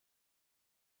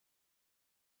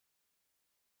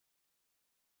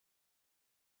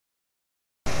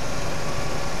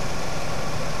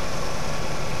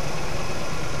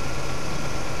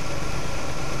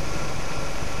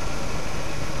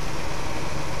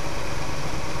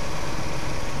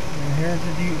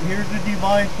Here's the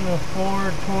device in a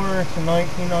Ford Taurus in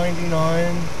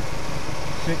 1999,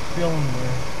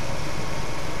 6-cylinder.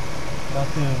 Got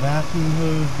the vacuum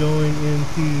hose going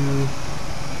into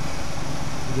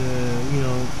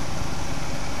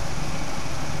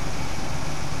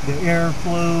the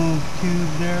airflow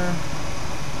tube there.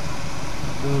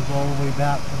 It goes all the way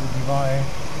back to the device.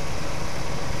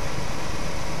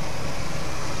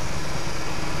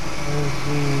 There's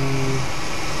the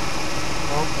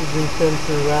oxygen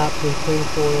sensor wrapped in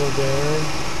tinfoil there.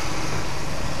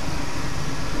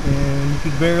 And you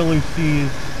can barely see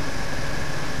his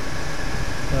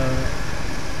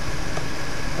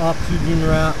oxygen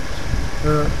wrapped,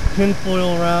 or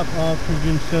tinfoil wrapped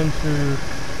oxygen sensor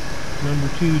number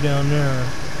 2 down there.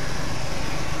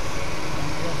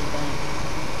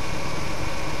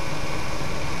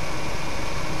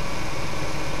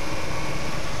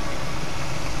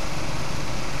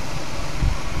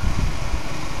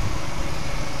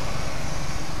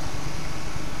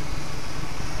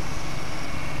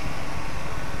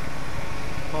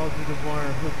 Positive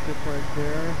wire hooked up right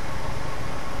there.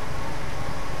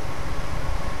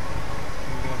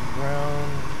 We got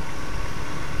ground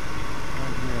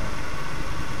right here.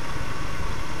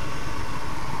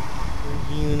 Here's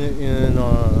the unit in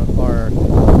our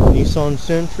Nissan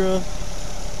Sentra.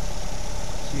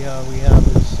 See how we have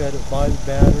it set up by the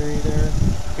battery there.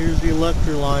 Here's the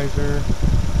electrolyzer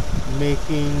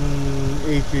making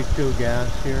HHO gas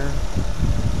here.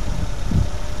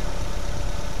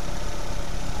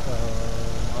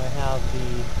 I have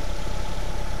the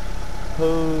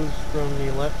hose from the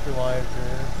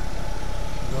electrolyzer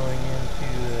going into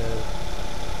the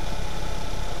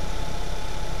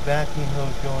vacuum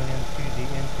hose going into the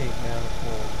intake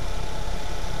manifold.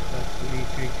 That's the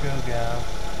HHO gas.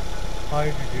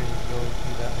 Hydrogen is going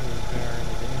through that hose there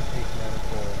into the intake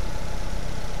manifold.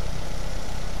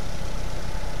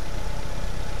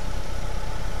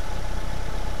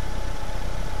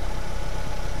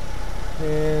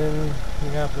 And we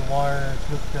have the wires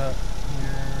hooked up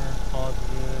here,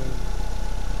 positive,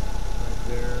 right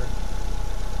there,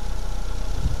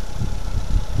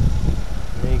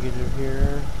 negative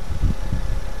here,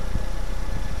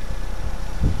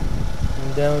 and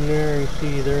down there you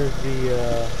see there's the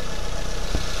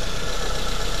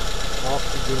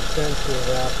oxygen sensor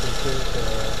wrapped in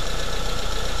tinfoil.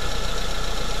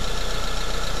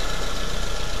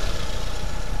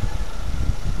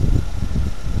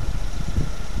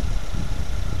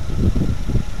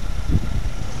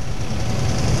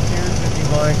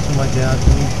 To my dad's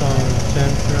Nissan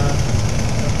Sentra.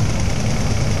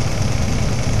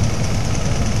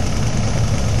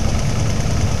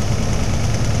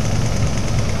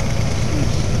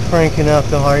 He's cranking up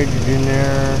the hydrogen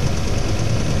there,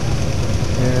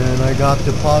 and I got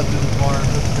the positive bar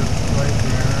hooked up right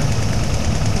there.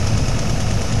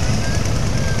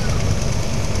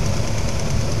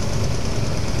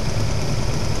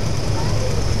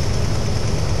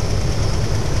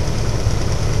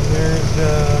 There's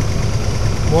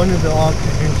one of the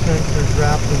oxygen sensors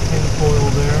wrapped in tinfoil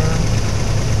there.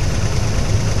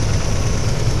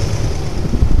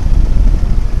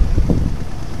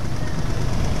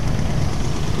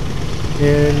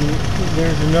 And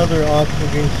there's another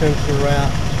oxygen sensor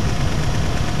wrapped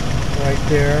right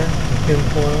there in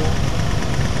tinfoil.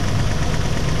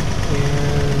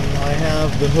 And I have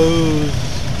the hose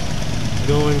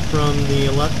going from the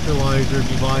electrolyzer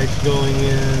device going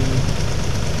in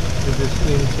to this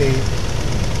intake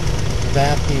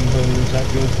vacuum hose that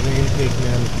goes to the intake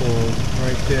manifold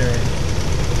right there.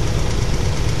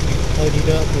 It's tidied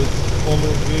up with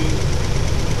plumber boot.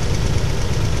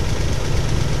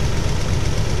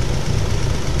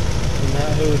 And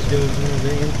that hose goes into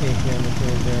the intake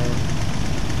manifold there.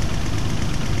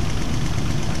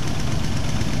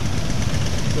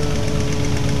 So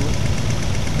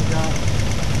I got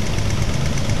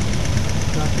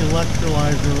the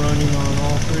electrolyzer running on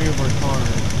all 3 of our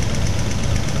cars.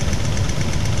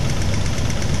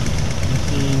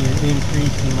 Seeing an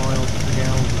increase in miles per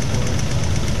gallon.